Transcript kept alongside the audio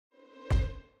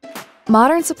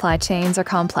Modern supply chains are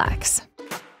complex.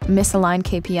 Misaligned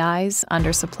KPIs,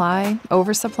 undersupply,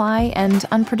 oversupply, and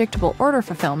unpredictable order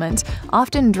fulfillment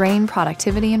often drain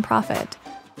productivity and profit.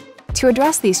 To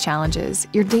address these challenges,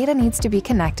 your data needs to be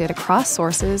connected across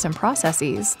sources and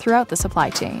processes throughout the supply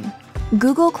chain.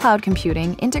 Google Cloud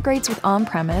Computing integrates with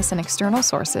on-premise and external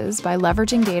sources by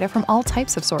leveraging data from all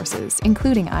types of sources,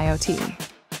 including IoT.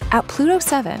 At Pluto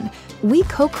 7, we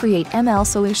co-create ML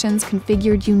solutions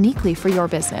configured uniquely for your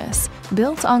business,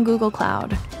 built on Google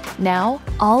Cloud. Now,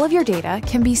 all of your data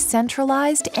can be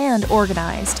centralized and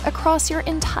organized across your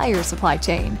entire supply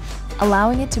chain,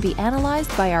 allowing it to be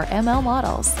analyzed by our ML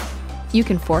models. You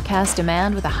can forecast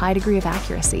demand with a high degree of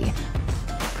accuracy,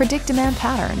 predict demand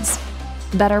patterns,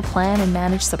 better plan and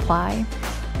manage supply,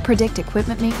 predict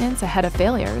equipment maintenance ahead of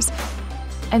failures,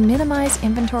 and minimize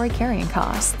inventory carrying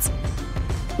costs.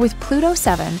 With Pluto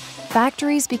 7,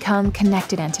 factories become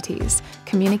connected entities,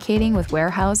 communicating with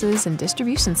warehouses and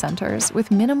distribution centers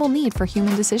with minimal need for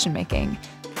human decision-making.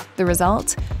 The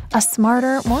result? A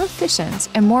smarter, more efficient,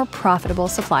 and more profitable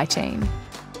supply chain.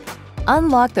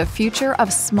 Unlock the future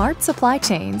of smart supply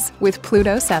chains with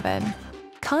Pluto 7.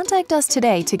 Contact us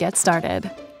today to get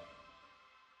started.